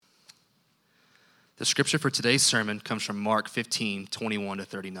The scripture for today's sermon comes from Mark 15, 21 to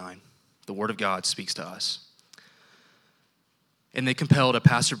 39. The word of God speaks to us. And they compelled a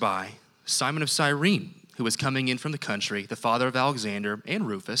passerby, Simon of Cyrene, who was coming in from the country, the father of Alexander and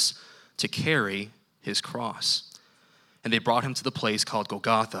Rufus, to carry his cross. And they brought him to the place called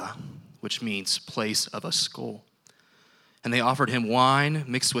Golgotha, which means place of a skull. And they offered him wine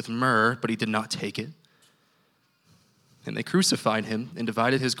mixed with myrrh, but he did not take it. And they crucified him and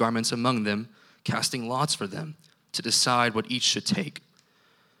divided his garments among them, casting lots for them to decide what each should take.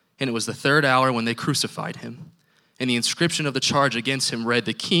 And it was the third hour when they crucified him. And the inscription of the charge against him read,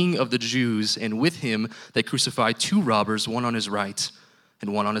 "The King of the Jews," and with him they crucified two robbers, one on his right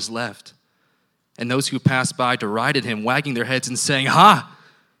and one on his left. And those who passed by derided him, wagging their heads and saying, "Ha!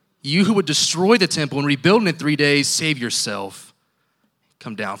 You who would destroy the temple and rebuild it in 3 days, save yourself.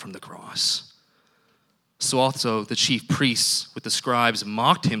 Come down from the cross." So also the chief priests with the scribes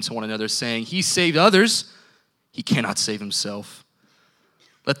mocked him to one another, saying, "He saved others, he cannot save himself.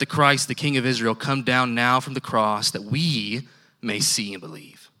 Let the Christ, the King of Israel, come down now from the cross, that we may see and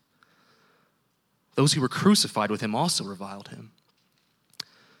believe." Those who were crucified with him also reviled him.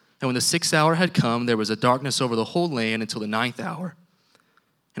 And when the 6th hour had come, there was a darkness over the whole land until the 9th hour.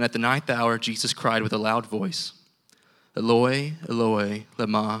 And at the 9th hour, Jesus cried with a loud voice, "Eloi, Eloi,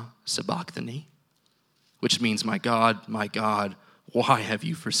 lema sabachthani," which means, my God, why have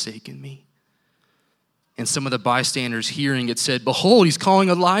you forsaken me?" And some of the bystanders hearing it said, "Behold, he's calling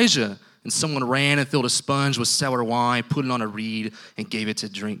Elijah." And someone ran and filled a sponge with sour wine, put it on a reed, and gave it to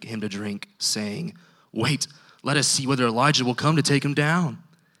him to drink, saying, "Wait, let us see whether Elijah will come to take him down."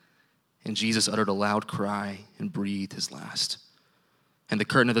 And Jesus uttered a loud cry and breathed his last. And the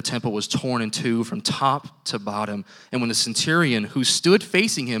curtain of the temple was torn in two from top to bottom. And when the centurion who stood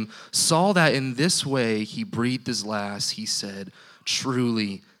facing him saw that in this way he breathed his last, he said,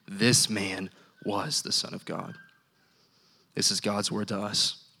 "Truly, this man was the Son of God." This is God's word to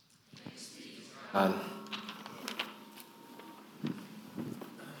us. Good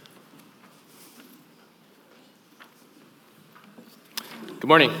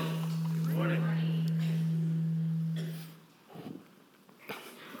morning. Good morning.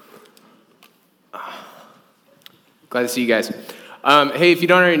 Glad to see you guys. Hey, if you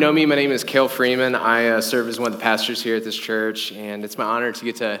don't already know me, my name is Cale Freeman. I serve as one of the pastors here at this church, and it's my honor to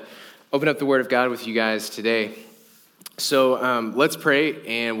get to open up the Word of God with you guys today. So let's pray,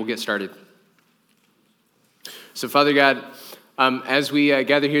 and we'll get started. So, Father God, as we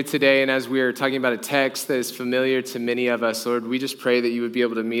gather here today, and as we are talking about a text that is familiar to many of us, Lord, we just pray that you would be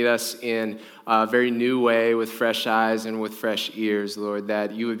able to meet us in a very new way with fresh eyes and with fresh ears, Lord,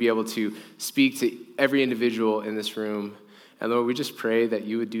 that you would be able to speak to every individual in this room. And Lord, we just pray that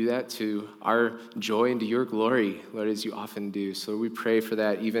you would do that to our joy and to your glory, Lord, as you often do. So we pray for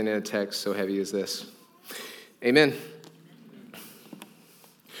that even in a text so heavy as this. Amen.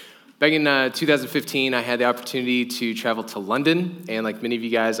 Back in 2015, I had the opportunity to travel to London, and like many of you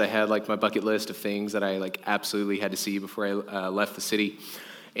guys, I had like my bucket list of things that I like absolutely had to see before I left the city.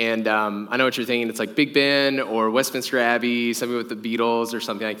 And I know what you're thinking, it's like Big Ben or Westminster Abbey, something with the Beatles or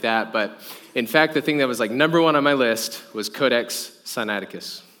something like that. But in fact, the thing that was like number one on my list was Codex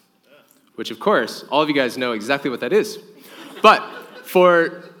Sinaiticus, which of course, all of you guys know exactly what that is. But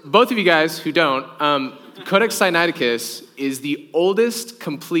for both of you guys who don't, Codex Sinaiticus is the oldest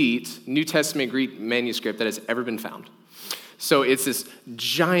complete New Testament Greek manuscript that has ever been found. So it's this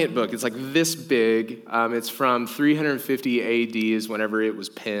giant book. It's like this big. It's from 350 AD is whenever it was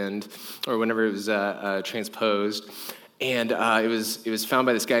penned or whenever it was transposed. And it was found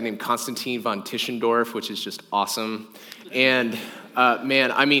by this guy named Constantine von Tischendorf, which is just awesome. And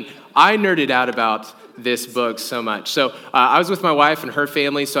man, I mean, I nerded out about this book so much. So I was with my wife and her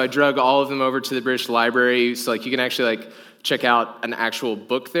family, so I drug all of them over to the British Library. So like you can actually like check out an actual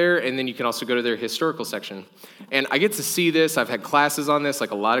book there, and then you can also go to their historical section. And I get to see this. I've had classes on this,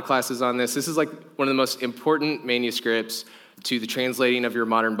 like a lot of classes on this. This is like one of the most important manuscripts to the translating of your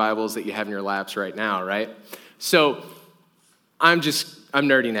modern Bibles that you have in your laps right now, right? So I'm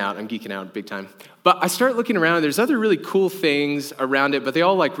nerding out. I'm geeking out big time. But I start looking around. There's other really cool things around it, but they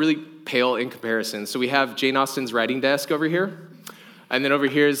all like really pale in comparison. So we have Jane Austen's writing desk over here. And then over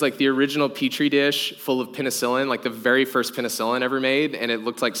here is like the original Petri dish full of penicillin, like the very first penicillin ever made. And it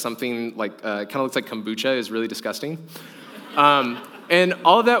looked like something like, kind of looks like kombucha. It was really disgusting. And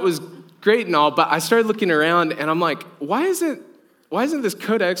all of that was great and all, but I started looking around and I'm like, why isn't this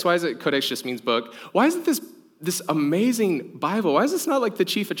codex, codex just means book, why isn't this amazing Bible, why is this not like the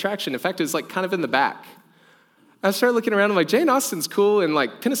chief attraction? In fact, it's like kind of in the back. I started looking around, I'm like, Jane Austen's cool and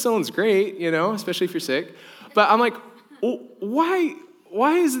like penicillin's great, you know, especially if you're sick. But I'm like, why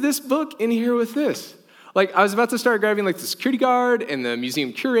why is this book in here with this? Like, I was about to start grabbing, like, the security guard and the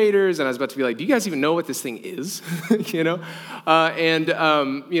museum curators, and I was about to be like, do you guys even know what this thing is? Like,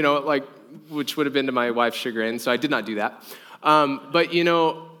 which would have been to my wife's chagrin, so I did not do that.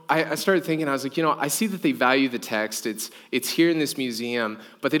 I started thinking, I was like, I see that they value the text. It's here in this museum,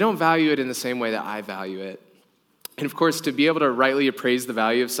 but they don't value it in the same way that I value it. And, of course, to be able to rightly appraise the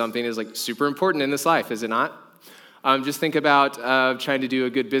value of something is, like, super important in this life, is it not? Just think about trying to do a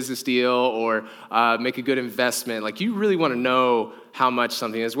good business deal or make a good investment. Like, you really want to know how much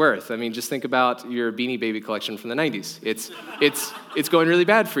something is worth. I mean, just think about your Beanie Baby collection from the 90s. It's going really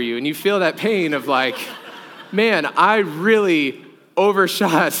bad for you, and you feel that pain of like, man, I really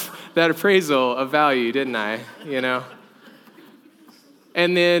overshot that appraisal of value, didn't I?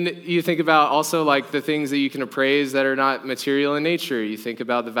 And then you think about also like the things that you can appraise that are not material in nature. You think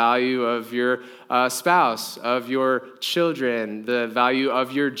about the value of your spouse, of your children, the value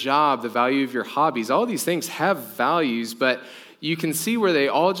of your job, the value of your hobbies. All these things have values, but you can see where they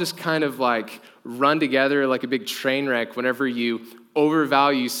all just kind of like run together like a big train wreck whenever you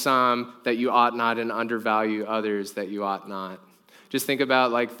overvalue some that you ought not and undervalue others that you ought not. Just think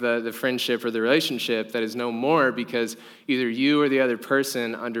about like the friendship or the relationship that is no more because either you or the other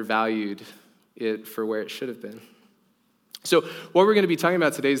person undervalued it for where it should have been. So what we're going to be talking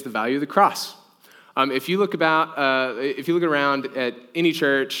about today is the value of the cross. If you look around at any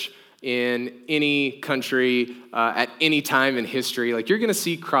church in any country at any time in history, like you're going to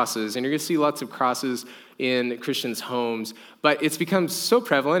see crosses, and you're going to see lots of crosses in Christians' homes, but it's become so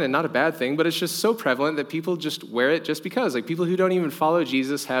prevalent, and not a bad thing, but it's just so prevalent that people just wear it just because. Like people who don't even follow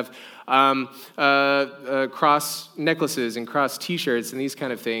Jesus have cross necklaces and cross T-shirts and these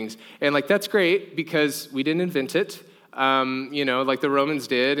kind of things, and like that's great because we didn't invent it. Like the Romans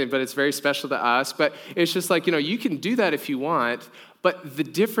did, but it's very special to us. But it's just like, you can do that if you want, but the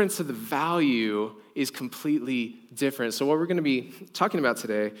difference of the value is completely different. So what we're going to be talking about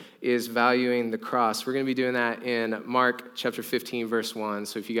today is valuing the cross. We're going to be doing that in Mark chapter 15, verse 1.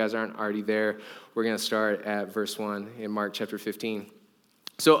 So if you guys aren't already there, we're going to start at verse 1 in Mark chapter 15.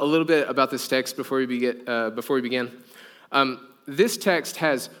 So a little bit about this text before we begin. This text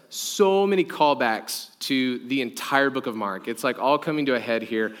has so many callbacks to the entire book of Mark. It's like all coming to a head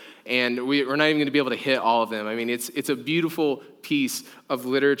here, and we're not even going to be able to hit all of them. I mean, it's a beautiful piece of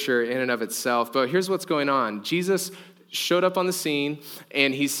literature in and of itself. But here's what's going on. Jesus showed up on the scene,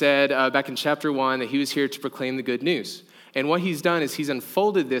 and he said back in chapter 1 that he was here to proclaim the good news. And what he's done is he's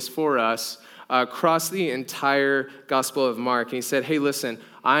unfolded this for us across the entire Gospel of Mark. And he said, hey, listen,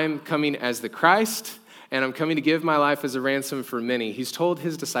 I'm coming as the Christ, and I'm coming to give my life as a ransom for many. He's told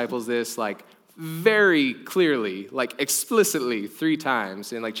his disciples this like very clearly, like explicitly 3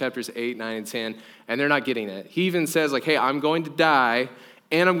 times in like chapters 8, 9, and 10, and they're not getting it. He even says like, hey, I'm going to die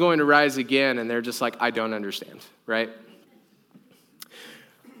and I'm going to rise again, and they're just like, I don't understand, right?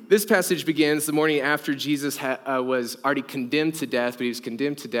 This passage begins the morning after Jesus was already condemned to death, but he was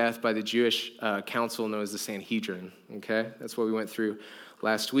condemned to death by the Jewish council known as the Sanhedrin, okay? That's what we went through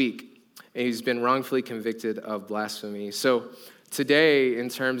last week. And he's been wrongfully convicted of blasphemy. So today, in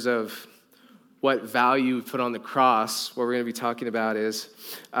terms of what value we put on the cross, what we're going to be talking about is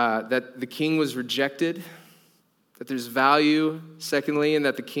that the king was rejected, that there's value, secondly, and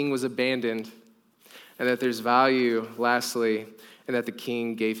that the king was abandoned, and that there's value, lastly, and that the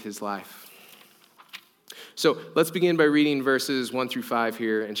king gave his life. So let's begin by reading verses 1 through 5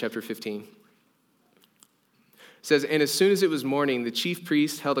 here in chapter 15. It says, and as soon as it was morning, the chief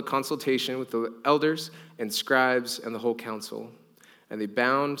priest held a consultation with the elders and scribes and the whole council. And they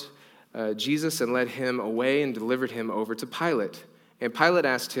bound Jesus and led him away and delivered him over to Pilate. And Pilate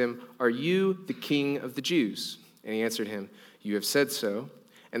asked him, are you the king of the Jews? And he answered him, you have said so.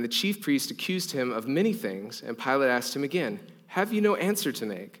 And the chief priest accused him of many things. And Pilate asked him again, have you no answer to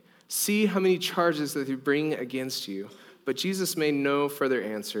make? See how many charges that they bring against you. But Jesus made no further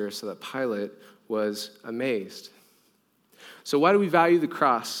answer, so that Pilate was amazed. So why do we value the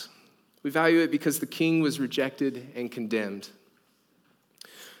cross? We value it because the king was rejected and condemned.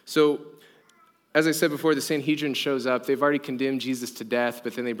 So, as I said before, the Sanhedrin shows up. They've already condemned Jesus to death,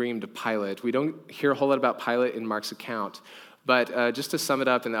 but then they bring him to Pilate. We don't hear a whole lot about Pilate in Mark's account. But just to sum it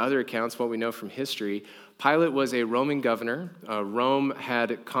up in the other accounts, what we know from history, Pilate was a Roman governor. Rome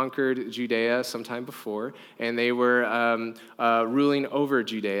had conquered Judea sometime before, and they were ruling over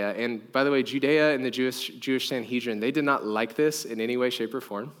Judea. And by the way, Judea and the Jewish Sanhedrin, they did not like this in any way, shape, or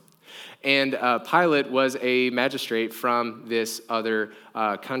form. And Pilate was a magistrate from this other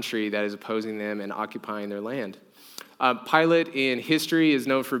country that is opposing them and occupying their land. Pilate in history is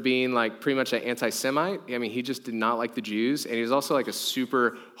known for being like pretty much an anti-Semite. I mean, he just did not like the Jews, and he was also like a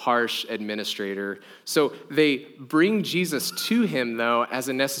super harsh administrator. So they bring Jesus to him, though, as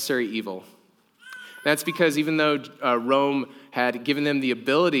a necessary evil. That's because even though Rome had given them the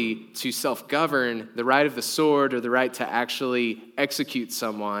ability to self-govern, the right of the sword or the right to actually execute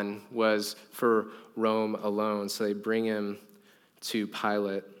someone was for Rome alone. So they bring him to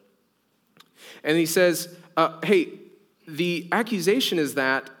Pilate. And he says, hey, the accusation is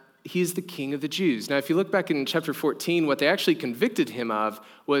that he is the king of the Jews. Now, if you look back in chapter 14, what they actually convicted him of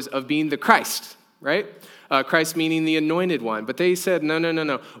was of being the Christ, right? Christ meaning the anointed one. But they said,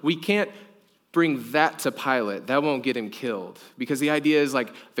 no. We can't bring that to Pilate. That won't get him killed. Because the idea is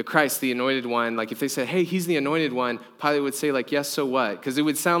like the Christ, the anointed one, like if they said, hey, he's the anointed one, Pilate would say like, yes, so what? Because it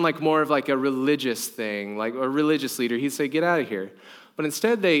would sound like more of like a religious thing, like a religious leader. He'd say, get out of here. But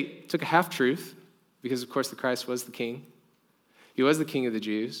instead they took a half-truth, because of course the Christ was the king. He was the king of the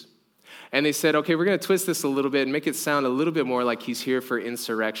Jews. And they said, okay, we're going to twist this a little bit and make it sound a little bit more like he's here for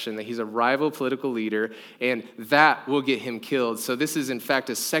insurrection, that he's a rival political leader, and that will get him killed. So this is, in fact,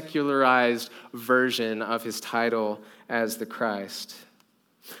 a secularized version of his title as the Christ.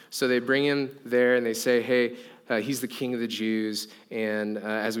 So they bring him there, and they say, hey, he's the king of the Jews. And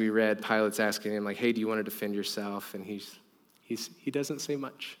as we read, Pilate's asking him, like, hey, do you want to defend yourself? And he doesn't say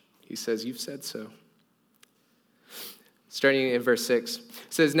much. He says, you've said so. Starting in verse 6, it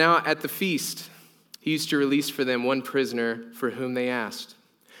says, now at the feast, he used to release for them one prisoner for whom they asked.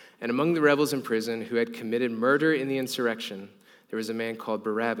 And among the rebels in prison who had committed murder in the insurrection, there was a man called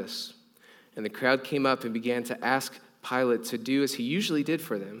Barabbas. And the crowd came up and began to ask Pilate to do as he usually did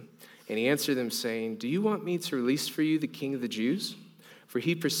for them. And he answered them, saying, do you want me to release for you the king of the Jews? For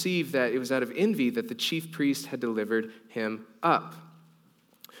he perceived that it was out of envy that the chief priest had delivered him up.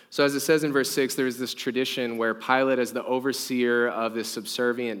 So as it says in verse 6, there is this tradition where Pilate, as the overseer of this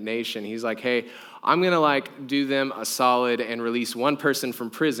subservient nation, he's like, hey, I'm going to do them a solid and release one person from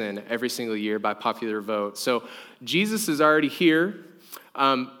prison every single year by popular vote. So Jesus is already here.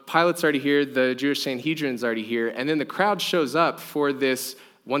 Pilate's already here. The Jewish Sanhedrin's already here. And then the crowd shows up for this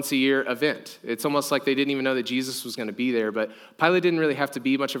once-a-year event. It's almost like they didn't even know that Jesus was going to be there. But Pilate didn't really have to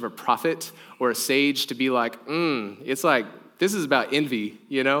be much of a prophet or a sage to be like, it's like, this is about envy,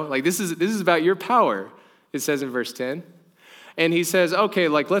 this is about your power, it says in verse 10. And he says, okay,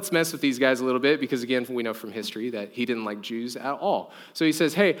 let's mess with these guys a little bit, because again, we know from history that he didn't like Jews at all. So he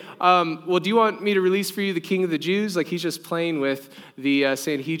says, hey, well, do you want me to release for you the king of the Jews? He's just playing with the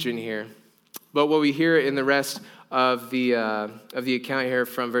Sanhedrin here. But what we hear in the rest of the account here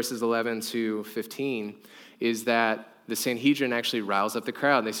from verses 11 to 15 is that the Sanhedrin actually riles up the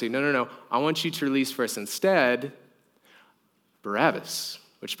crowd. They say, no, I want you to release for us instead Barabbas,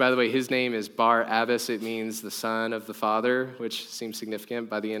 which, by the way, his name is Bar Abbas. It means the son of the father, which seems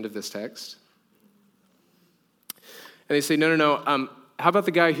significant by the end of this text. And they say, no. How about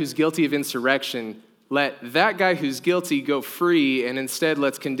the guy who's guilty of insurrection? Let that guy who's guilty go free, and instead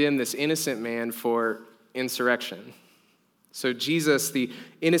let's condemn this innocent man for insurrection. So Jesus, the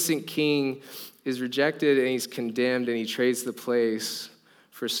innocent king, is rejected, and he's condemned, and he trades the place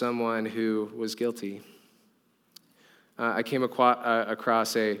for someone who was guilty. I came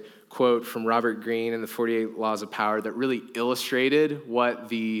across a quote from Robert Greene in the 48 Laws of Power that really illustrated what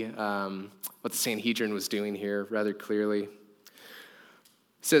the Sanhedrin was doing here rather clearly. It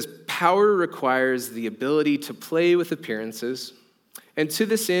says, power requires the ability to play with appearances, and to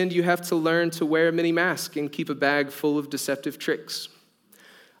this end you have to learn to wear many masks and keep a bag full of deceptive tricks.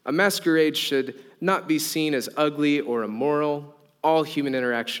 A masquerade should not be seen as ugly or immoral. All human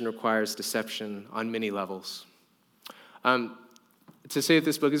interaction requires deception on many levels. To say that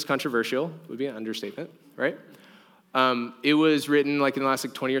this book is controversial would be an understatement, right? It was written in the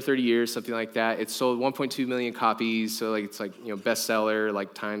last 20 or 30 years, something like that. It sold 1.2 million copies, so it's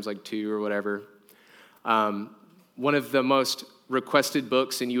bestseller, times 2 or whatever. One of the most requested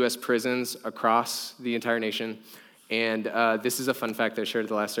books in U.S. prisons across the entire nation. And this is a fun fact that I shared at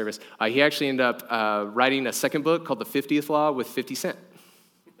the last service. He actually ended up writing a second book called The 50th Law with 50 Cent.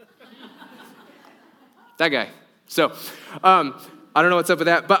 That guy. So I don't know what's up with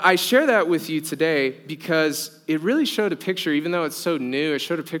that, but I share that with you today because it really showed a picture, even though it's so new, it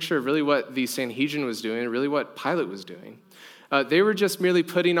showed a picture of really what the Sanhedrin was doing, really what Pilate was doing. They were just merely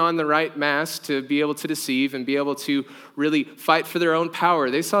putting on the right mask to be able to deceive and be able to really fight for their own power.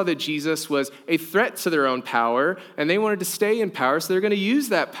 They saw that Jesus was a threat to their own power, and they wanted to stay in power, so they're going to use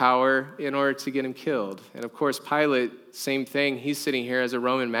that power in order to get him killed. And of course, Pilate, same thing. He's sitting here as a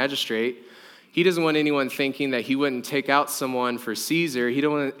Roman magistrate. He doesn't want anyone thinking that he wouldn't take out someone for Caesar. He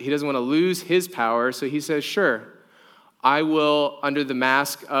doesn't want to lose his power, so he says, sure, I will, under the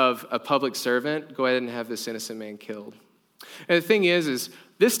mask of a public servant, go ahead and have this innocent man killed. And the thing is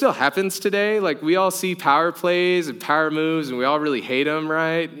this still happens today. Like, we all see power plays and power moves, and we all really hate them,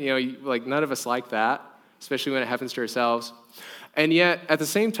 right? Like, none of us like that, especially when it happens to ourselves. And yet, at the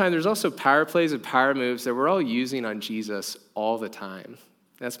same time, there's also power plays and power moves that we're all using on Jesus all the time.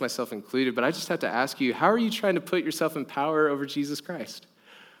 That's myself included. But I just have to ask you, how are you trying to put yourself in power over Jesus Christ?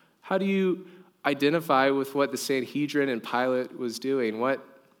 How do you identify with what the Sanhedrin and Pilate was doing? What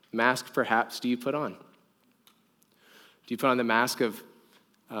mask, perhaps, do you put on? Do you put on the mask of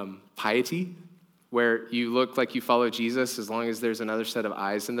piety, where you look like you follow Jesus as long as there's another set of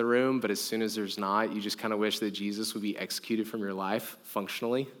eyes in the room, but as soon as there's not, you just kind of wish that Jesus would be executed from your life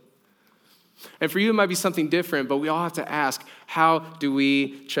functionally? And for you, it might be something different, but we all have to ask, how do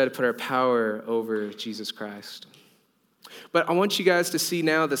we try to put our power over Jesus Christ? But I want you guys to see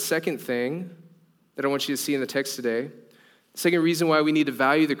now the second thing that I want you to see in the text today. The second reason why we need to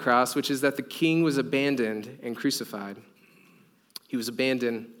value the cross, which is that the king was abandoned and crucified. He was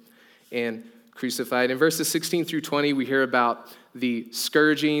abandoned and crucified. In verses 16 through 20, we hear about the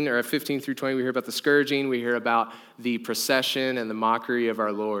scourging, or 15 through 20, we hear about the scourging, we hear about the procession and the mockery of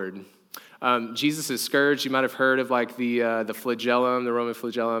our Lord. Jesus is scourged. You might have heard of like the flagellum, the Roman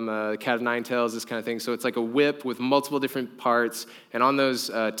flagellum, the cat of nine tails, this kind of thing. So it's like a whip with multiple different parts, and on those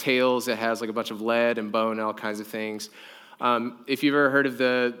tails it has like a bunch of lead and bone and all kinds of things. If you've ever heard of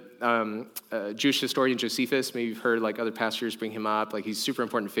the Jewish historian Josephus, maybe you've heard like other pastors bring him up, like he's a super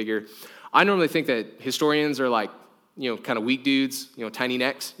important figure. I normally think that historians are like, kind of weak dudes, tiny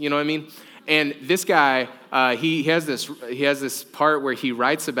necks, you know what I mean? And this guy, he has this part where he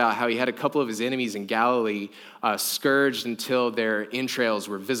writes about how he had a couple of his enemies in Galilee scourged until their entrails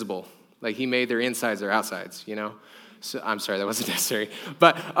were visible. Like he made their insides their outsides, So I'm sorry, that wasn't necessary.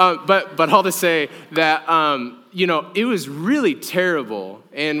 But all to say that, it was really terrible.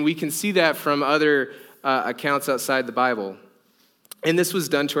 And we can see that from other accounts outside the Bible. And this was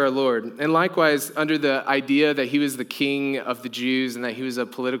done to our Lord. And likewise, under the idea that he was the king of the Jews and that he was a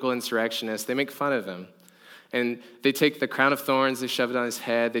political insurrectionist, they make fun of him. And they take the crown of thorns, they shove it on his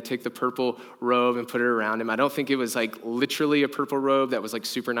head. They take the purple robe and put it around him. I don't think it was like literally a purple robe that was like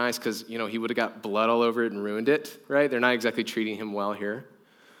super nice because, he would have got blood all over it and ruined it, right? They're not exactly treating him well here.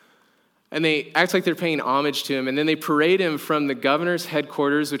 And they act like they're paying homage to him. And then they parade him from the governor's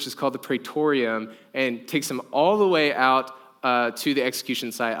headquarters, which is called the Praetorium, and takes him all the way out to the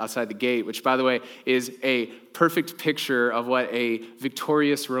execution site outside the gate, which, by the way, is a perfect picture of what a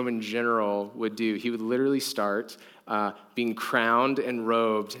victorious Roman general would do. He would literally start being crowned and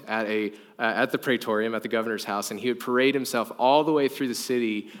robed at the Praetorium, at the governor's house, and he would parade himself all the way through the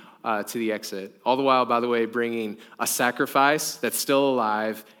city to the exit, all the while, by the way, bringing a sacrifice that's still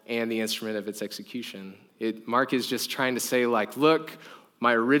alive and the instrument of its execution. Mark is just trying to say, like, look,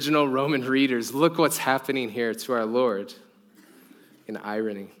 my original Roman readers, look what's happening here to our Lord. In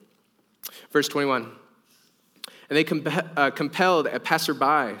irony. Verse 21, and they compelled a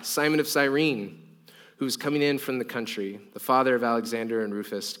passerby, Simon of Cyrene, who was coming in from the country, the father of Alexander and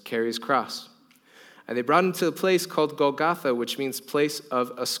Rufus, to carry his cross. And they brought him to a place called Golgotha, which means place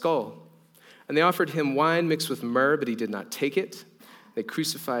of a skull. And they offered him wine mixed with myrrh, but he did not take it. They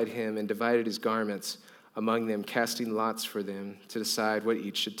crucified him and divided his garments among them, casting lots for them to decide what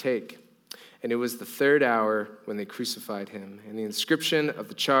each should take. And it was the third hour when they crucified him. And the inscription of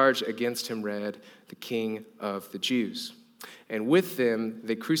the charge against him read, "The King of the Jews." And with them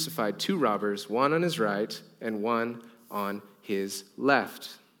they crucified two robbers, one on his right and one on his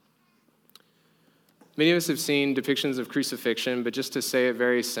left. Many of us have seen depictions of crucifixion, but just to say it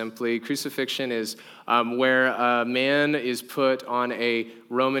very simply, crucifixion is where a man is put on a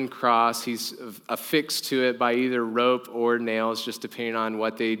Roman cross. He's affixed to it by either rope or nails, just depending on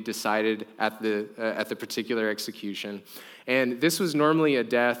what they decided at the particular execution. And this was normally a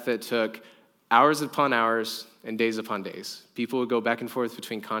death that took hours upon hours and days upon days. People would go back and forth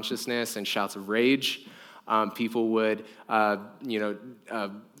between consciousness and shouts of rage. People would,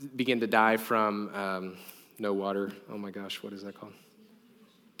 begin to die from no water. Oh my gosh, what is that called?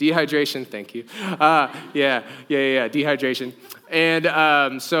 Dehydration. Thank you. Dehydration.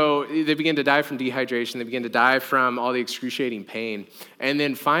 And so they begin to die from dehydration. They begin to die from all the excruciating pain. And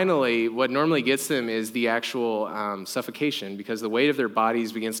then finally, what normally gets them is the actual suffocation, because the weight of their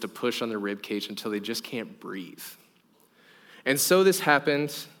bodies begins to push on their rib cage until they just can't breathe. And so this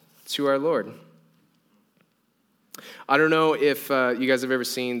happened to our Lord. I don't know if you guys have ever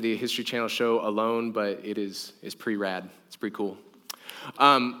seen the History Channel show Alone, but it's pretty rad. It's pretty cool.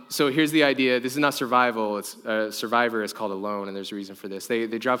 So here's the idea. This is not survival. It's Survivor is called Alone, and there's a reason for this. They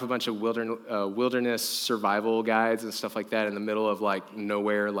drop a bunch of wilderness survival guides and stuff like that in the middle of like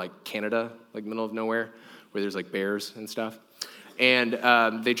nowhere, like Canada, like middle of nowhere, where there's like bears and stuff.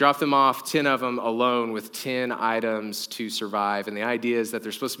 And they drop them off, 10 of them alone with 10 items to survive. And the idea is that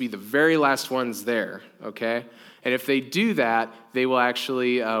they're supposed to be the very last ones there, okay? And if they do that, they will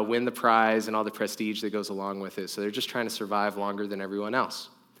actually win the prize and all the prestige that goes along with it. So they're just trying to survive longer than everyone else.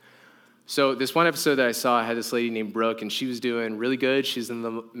 So this one episode that I saw, I had this lady named Brooke, and she was doing really good. She's in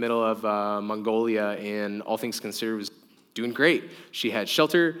the middle of Mongolia, and all things considered was doing great. She had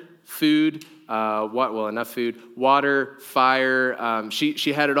shelter, food, enough food, water, fire.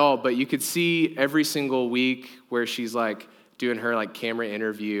 She had it all, but you could see every single week where she's like doing her like camera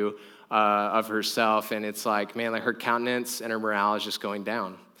interview of herself, and it's like, man, like her countenance and her morale is just going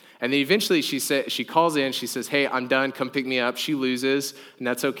down. And then eventually she calls in, she says, hey, I'm done, come pick me up. She loses, and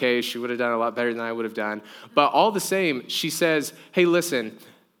that's okay. She would have done a lot better than I would have done. But all the same, she says, hey, listen,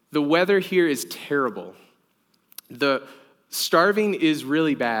 the weather here is terrible. The starving is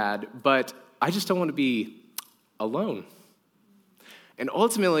really bad, but I just don't want to be alone. And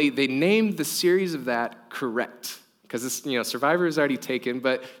ultimately, they named the series of that Correct. Because this, Survivor is already taken,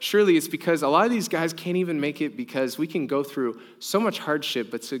 but surely it's because a lot of these guys can't even make it because we can go through so much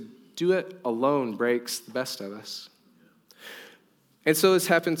hardship, but to do it alone breaks the best of us. And so this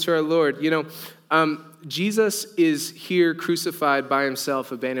happens to our Lord. Jesus is here crucified by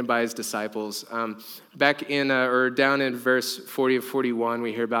himself, abandoned by his disciples. Back in, or down in verse 40 of 41,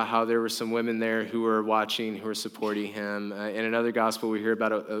 we hear about how there were some women there who were watching, who were supporting him. In another gospel, we hear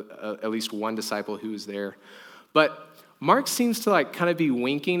about at least one disciple who was there. But Mark seems to kind of be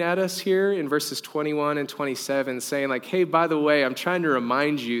winking at us here in verses 21 and 27, saying hey, by the way, I'm trying to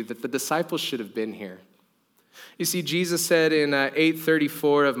remind you that the disciples should have been here. You see, Jesus said in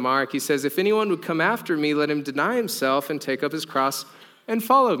 8:34 of Mark, he says, if anyone would come after me, let him deny himself and take up his cross and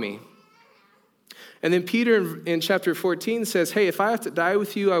follow me. And then Peter in chapter 14 says, hey, if I have to die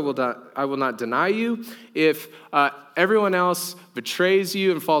with you, I will not deny you. If everyone else betrays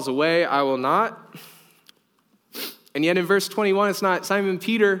you and falls away, I will not. And yet in verse 21, it's not Simon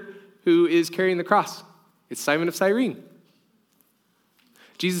Peter who is carrying the cross. It's Simon of Cyrene.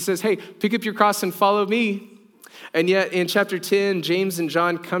 Jesus says, hey, pick up your cross and follow me. And yet in chapter 10, James and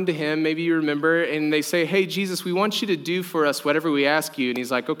John come to him, maybe you remember, and they say, hey, Jesus, we want you to do for us whatever we ask you. And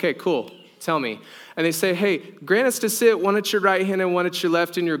he's like, okay, cool, tell me. And they say, hey, grant us to sit one at your right hand and one at your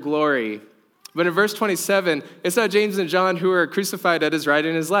left in your glory. But in verse 27, it's not James and John who are crucified at his right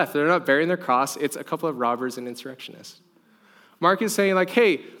and his left. They're not bearing their cross. It's a couple of robbers and insurrectionists. Mark is saying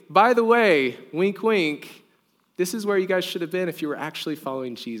hey, by the way, wink, wink, this is where you guys should have been if you were actually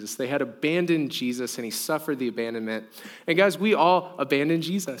following Jesus. They had abandoned Jesus, and he suffered the abandonment. And guys, we all abandon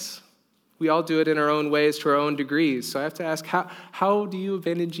Jesus. We all do it in our own ways to our own degrees. So I have to ask, how do you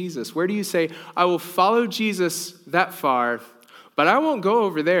abandon Jesus? Where do you say, I will follow Jesus that far, but I won't go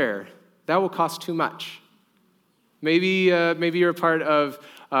over there. That will cost too much. Maybe you're a part of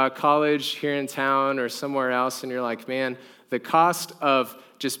college here in town or somewhere else, and you're like, man, the cost of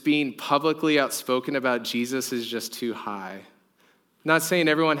just being publicly outspoken about Jesus is just too high. Not saying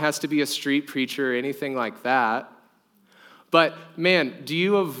everyone has to be a street preacher or anything like that. But man, do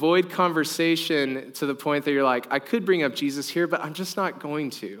you avoid conversation to the point that you're like, I could bring up Jesus here, but I'm just not going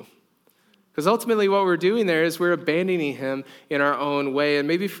to? Because ultimately what we're doing there is we're abandoning him in our own way. And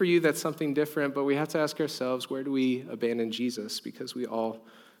maybe for you that's something different, but we have to ask ourselves, where do we abandon Jesus? Because we all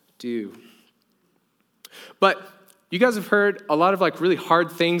do. But you guys have heard a lot of really hard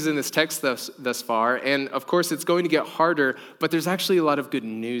things in this text thus far. And of course it's going to get harder, but there's actually a lot of good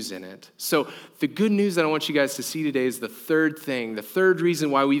news in it. So the good news that I want you guys to see today is the third thing, the third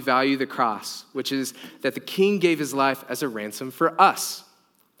reason why we value the cross, which is that the King gave his life as a ransom for us.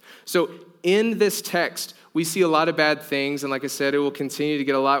 So in this text, we see a lot of bad things, and like I said, it will continue to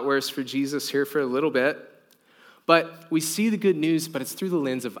get a lot worse for Jesus here for a little bit. But we see the good news, but it's through the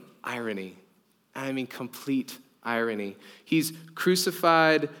lens of irony. I mean, complete irony. He's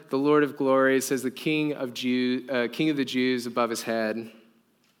crucified, the Lord of glory, it says the King of the Jews above his head.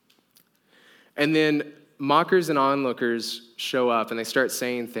 And then mockers and onlookers show up, and they start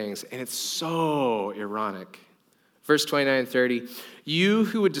saying things, and it's so ironic. Verse 29 and 30, you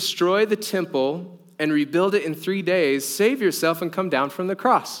who would destroy the temple and rebuild it in 3 days, save yourself and come down from the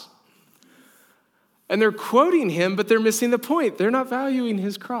cross. And they're quoting him, but they're missing the point. They're not valuing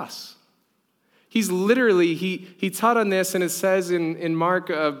his cross. He's literally, he taught on this, and it says in Mark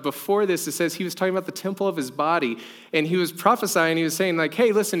before this, it says he was talking about the temple of his body, and he was prophesying, he was saying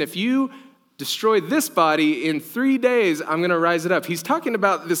hey, listen, if you destroy this body in 3 days, I'm going to rise it up. He's talking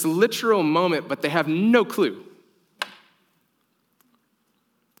about this literal moment, but they have no clue.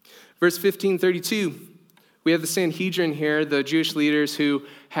 Verse 15:32, we have the Sanhedrin here, the Jewish leaders who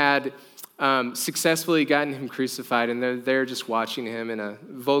had successfully gotten him crucified, and they're there just watching him in a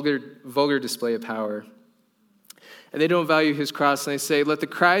vulgar display of power. And they don't value his cross, and they say, "Let the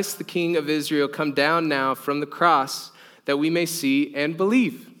Christ, the King of Israel, come down now from the cross, that we may see and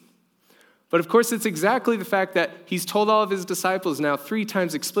believe." But of course, it's exactly the fact that he's told all of his disciples now 3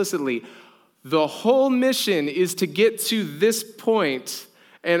 times explicitly, the whole mission is to get to this point,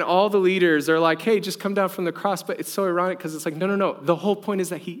 and all the leaders are like, "Hey, just come down from the cross." But it's so ironic because it's like, no. The whole point is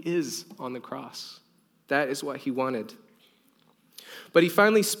that he is on the cross. That is what he wanted. But he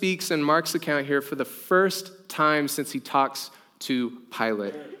finally speaks in Mark's account here for the first time since he talks to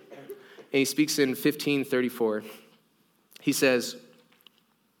Pilate. And he speaks in 15:34. He says,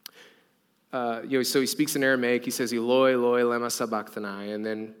 so he speaks in Aramaic. He says, "Eloi, Eloi, lema sabachthani." And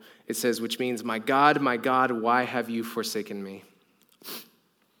then it says, which means, my God, why have you forsaken me?"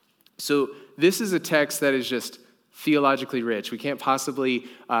 So this is a text that is just theologically rich. We can't possibly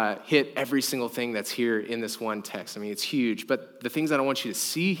hit every single thing that's here in this one text. I mean, it's huge. But the things that I want you to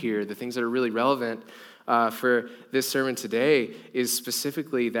see here, the things that are really relevant for this sermon today, is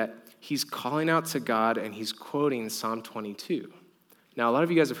specifically that he's calling out to God and he's quoting Psalm 22. Now, a lot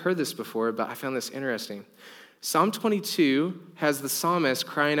of you guys have heard this before, but I found this interesting. Psalm 22 has the psalmist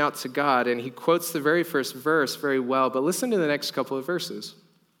crying out to God, and he quotes the very first verse very well, but listen to the next couple of verses.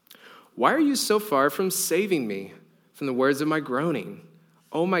 "Why are you so far from saving me from the words of my groaning?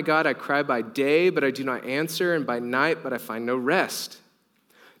 Oh my God, I cry by day, but I do not answer, and by night, but I find no rest."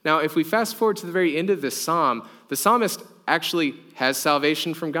 Now, if we fast forward to the very end of this psalm, the psalmist actually has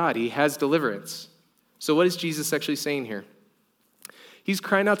salvation from God. He has deliverance. So what is Jesus actually saying here? He's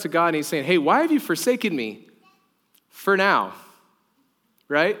crying out to God, and he's saying, "Hey, why have you forsaken me? For now."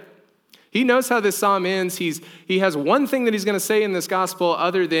 Right? He knows how this psalm ends. He has one thing that he's going to say in this gospel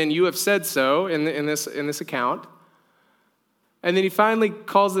other than "you have said so" in this account. And then he finally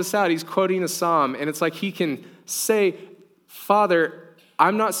calls this out. He's quoting a psalm, and it's like he can say, "Father,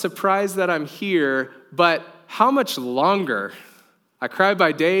 I'm not surprised that I'm here, but how much longer? I cry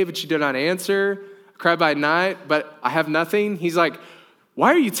by day, but you do not answer. I cry by night, but I have nothing." He's like,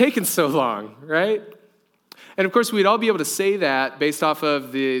 "Why are you taking so long?" Right? And of course, we'd all be able to say that based off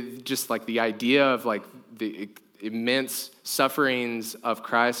of the idea of like the immense sufferings of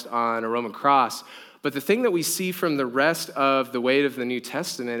Christ on a Roman cross. But the thing that we see from the rest of the weight of the New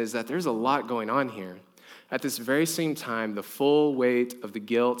Testament is that there's a lot going on here. At this very same time, the full weight of the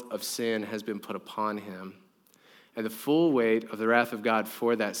guilt of sin has been put upon him. And the full weight of the wrath of God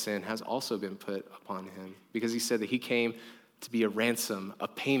for that sin has also been put upon him, because he said that he came to be a ransom, a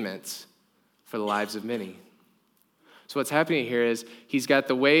payment for the lives of many. So what's happening here is he's got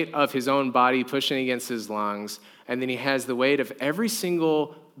the weight of his own body pushing against his lungs, and then he has the weight of every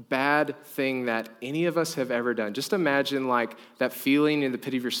single bad thing that any of us have ever done. Just imagine like that feeling in the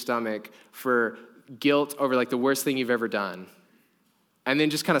pit of your stomach for guilt over like the worst thing you've ever done. And then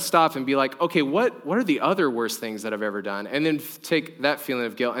just kind of stop and be like, okay, what are the other worst things that I've ever done? And then take that feeling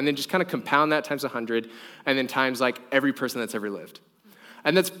of guilt and then just kind of compound that times 100 and then times like every person that's ever lived.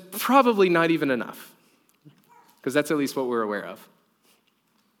 And that's probably not even enough, because that's at least what we're aware of.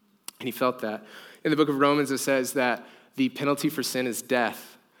 And he felt that. In the book of Romans, it says that the penalty for sin is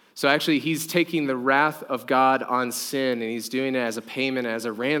death. So actually, he's taking the wrath of God on sin, and he's doing it as a payment, as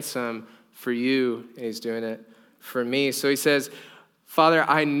a ransom for you, and he's doing it for me. So he says, "Father,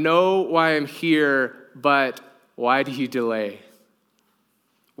 I know why I'm here, but why do you delay?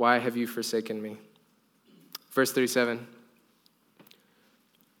 Why have you forsaken me?" Verse 37.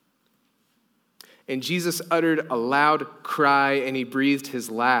 "And Jesus uttered a loud cry, and he breathed his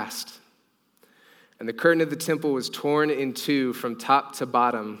last. And the curtain of the temple was torn in two from top to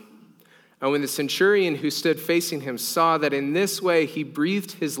bottom. And when the centurion who stood facing him saw that in this way he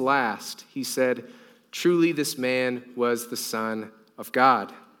breathed his last, he said, 'Truly this man was the Son of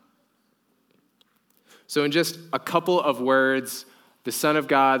God.'" So in just a couple of words, the Son of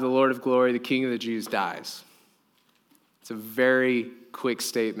God, the Lord of glory, the King of the Jews dies. It's a very quick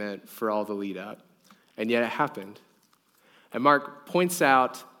statement for all the lead up. And yet it happened. And Mark points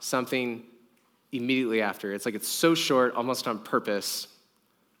out something immediately after. It's like it's so short, almost on purpose,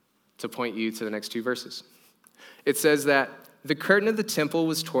 to point you to the next 2 verses. It says that the curtain of the temple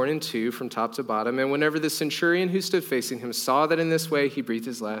was torn in two from top to bottom, and whenever the centurion who stood facing him saw that in this way he breathed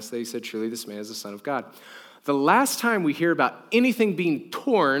his last, that he said, "Truly this man is the Son of God." The last time we hear about anything being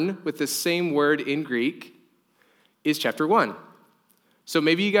torn with the same word in Greek is chapter 1. So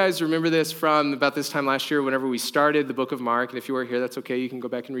maybe you guys remember this from about this time last year whenever we started the book of Mark. And if you weren't here, that's okay. You can go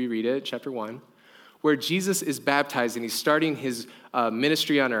back and reread it, chapter 1, where Jesus is baptized and he's starting his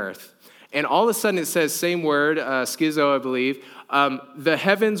ministry on earth. And all of a sudden it says, same word, schizo, I believe, the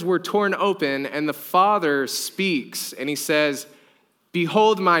heavens were torn open and the Father speaks and he says,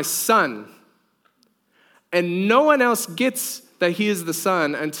 "Behold my Son." And no one else gets that he is the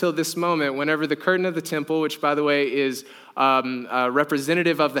Son until this moment, whenever the curtain of the temple, which by the way is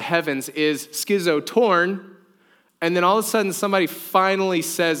representative of the heavens, is schizo torn, and then all of a sudden somebody finally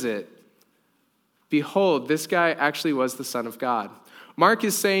says it. Behold, this guy actually was the Son of God. Mark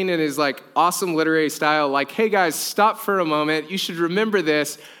is saying in his awesome literary style, hey guys, stop for a moment. You should remember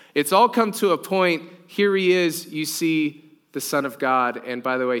this. It's all come to a point. Here he is. You see the Son of God. And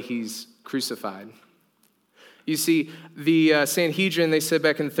by the way, he's crucified. You see, the Sanhedrin, they said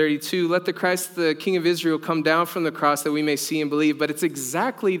back in 32, "Let the Christ, the King of Israel, come down from the cross that we may see and believe." But it's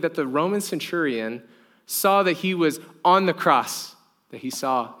exactly that the Roman centurion saw that he was on the cross, that he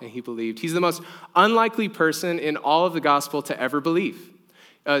saw and he believed. He's the most unlikely person in all of the gospel to ever believe.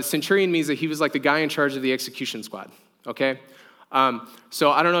 Centurion means that he was like the guy in charge of the execution squad, okay?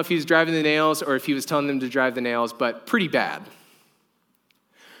 So I don't know if he was driving the nails or if he was telling them to drive the nails, but pretty bad.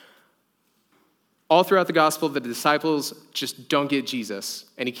 All throughout the gospel, the disciples just don't get Jesus,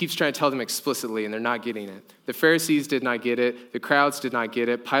 and he keeps trying to tell them explicitly, and they're not getting it. The Pharisees did not get it. The crowds did not get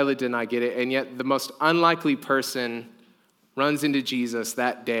it. Pilate did not get it, and yet the most unlikely person runs into Jesus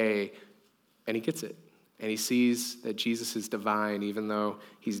that day, and he gets it. And he sees that Jesus is divine, even though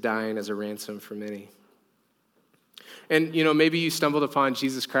he's dying as a ransom for many. And, maybe you stumbled upon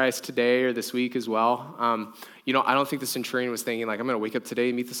Jesus Christ today or this week as well. I don't think the centurion was thinking, I'm going to wake up today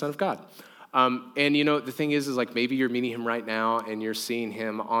and meet the Son of God. And the thing is maybe you're meeting him right now and you're seeing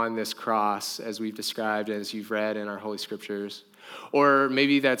him on this cross as we've described, as you've read in our Holy Scriptures. Or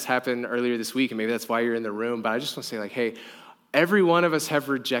maybe that's happened earlier this week and maybe that's why you're in the room. But I just want to say hey, every one of us have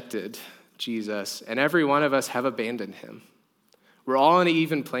rejected Jesus and every one of us have abandoned him. We're all on an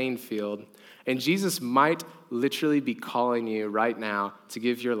even playing field. And Jesus might literally be calling you right now to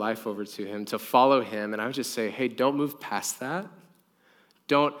give your life over to him, to follow him. And I would just say, hey, don't move past that.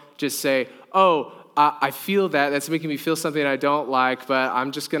 Don't just say, I feel that. That's making me feel something I don't like, but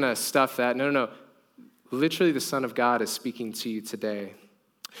I'm just going to stuff that. No. Literally, the Son of God is speaking to you today.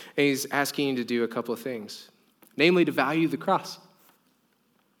 And he's asking you to do a couple of things, namely to value the cross.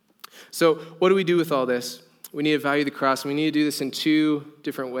 So what do we do with all this? We need to value the cross, and we need to do this in two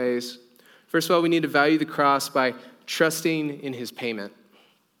different ways. First of all, we need to value the cross by trusting in his payment.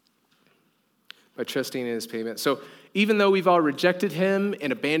 By trusting in his payment. So even though we've all rejected him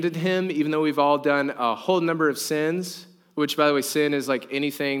and abandoned him, even though we've all done a whole number of sins, which, by the way, sin is like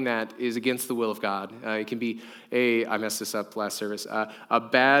anything that is against the will of God. It can be I messed this up last service, a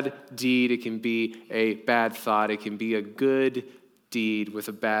bad deed. It can be a bad thought. It can be a good deed with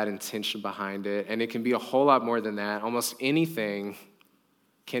a bad intention behind it. And it can be a whole lot more than that. Almost anything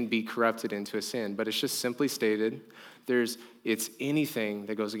can be corrupted into a sin. But it's just simply stated, it's anything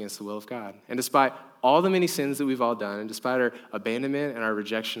that goes against the will of God. And despite all the many sins that we've all done, and despite our abandonment and our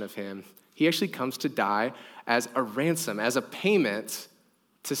rejection of him, he actually comes to die as a ransom, as a payment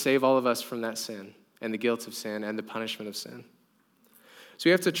to save all of us from that sin and the guilt of sin and the punishment of sin. So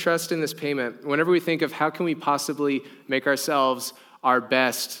we have to trust in this payment. Whenever we think of how can we possibly make ourselves our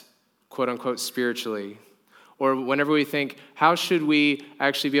best, quote unquote, spiritually, or whenever we think, how should we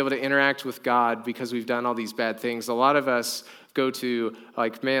actually be able to interact with God because we've done all these bad things, a lot of us go to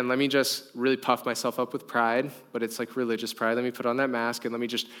let me just really puff myself up with pride, but it's like religious pride. Let me put on that mask and let me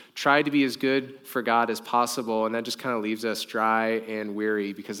just try to be as good for God as possible. And that just kind of leaves us dry and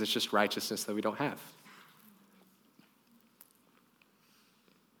weary because it's just righteousness that we don't have.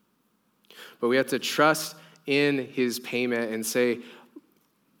 But we have to trust in his payment and say,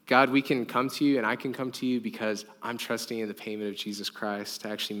 God, we can come to you and I can come to you because I'm trusting in the payment of Jesus Christ to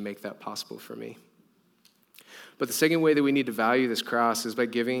actually make that possible for me. But the second way that we need to value this cross is by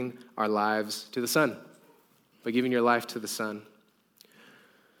giving our lives to the Son, by giving your life to the Son.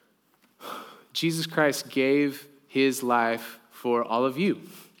 Jesus Christ gave his life for all of you.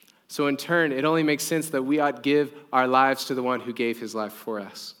 So in turn, it only makes sense that we ought give our lives to the one who gave his life for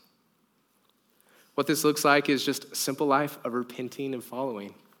us. What this looks like is just a simple life of repenting and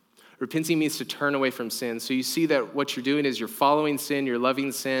following. Repenting means to turn away from sin. So you see that what you're doing is you're following sin, you're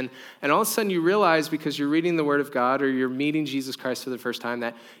loving sin, and all of a sudden you realize because you're reading the Word of God or you're meeting Jesus Christ for the first time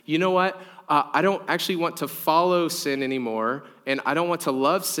that, you know what, I don't actually want to follow sin anymore, and I don't want to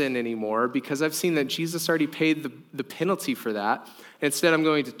love sin anymore because I've seen that Jesus already paid the penalty for that. Instead, I'm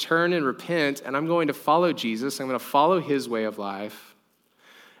going to turn and repent, and I'm going to follow Jesus. I'm going to follow his way of life.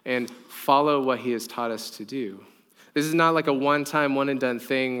 and follow what he has taught us to do. This is not like a one-time, one-and-done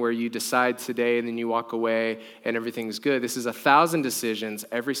thing where you decide today and then you walk away and everything's good. This is 1,000 decisions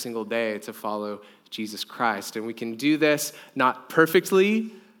every single day to follow Jesus Christ. And we can do this not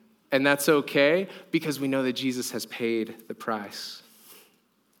perfectly, and that's okay, because we know that Jesus has paid the price.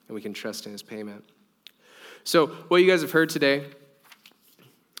 And we can trust in his payment. So what you guys have heard today,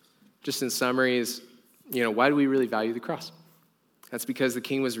 just in summary, is, why do we really value the cross? That's because the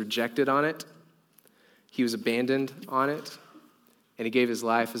king was rejected on it. He was abandoned on it, and he gave his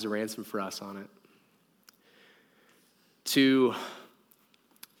life as a ransom for us on it. To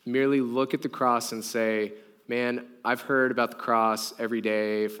merely look at the cross and say, man, I've heard about the cross every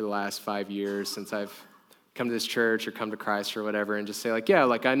day for the last 5 years since I've come to this church or come to Christ or whatever, and just say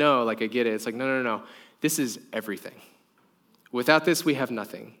I know, I get it. It's no. This is everything. Without this, we have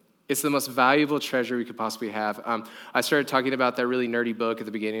nothing. It's the most valuable treasure we could possibly have. I started talking about that really nerdy book at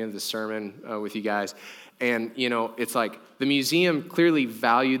the beginning of the sermon with you guys. And, it's like the museum clearly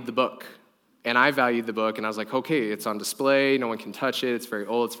valued the book. And I valued the book. And I was like, okay, it's on display. No one can touch it. It's very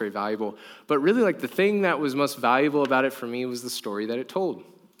old. It's very valuable. But really, the thing that was most valuable about it for me was the story that it told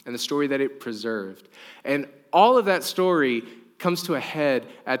and the story that it preserved. And all of that story comes to a head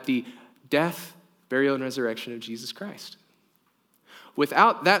at the death, burial, and resurrection of Jesus Christ.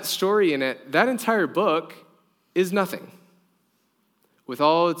 Without that story in it, that entire book is nothing. With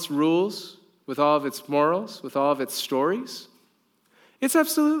all its rules, with all of its morals, with all of its stories, it's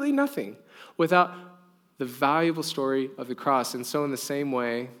absolutely nothing without the valuable story of the cross. And so in the same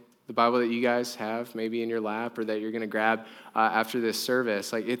way, the Bible that you guys have maybe in your lap or that you're going to grab after this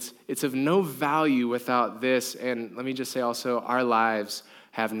service, it's of no value without this. And let me just say also, our lives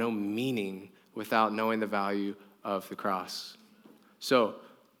have no meaning without knowing the value of the cross. So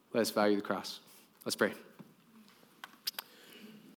let's value the cross. Let's pray.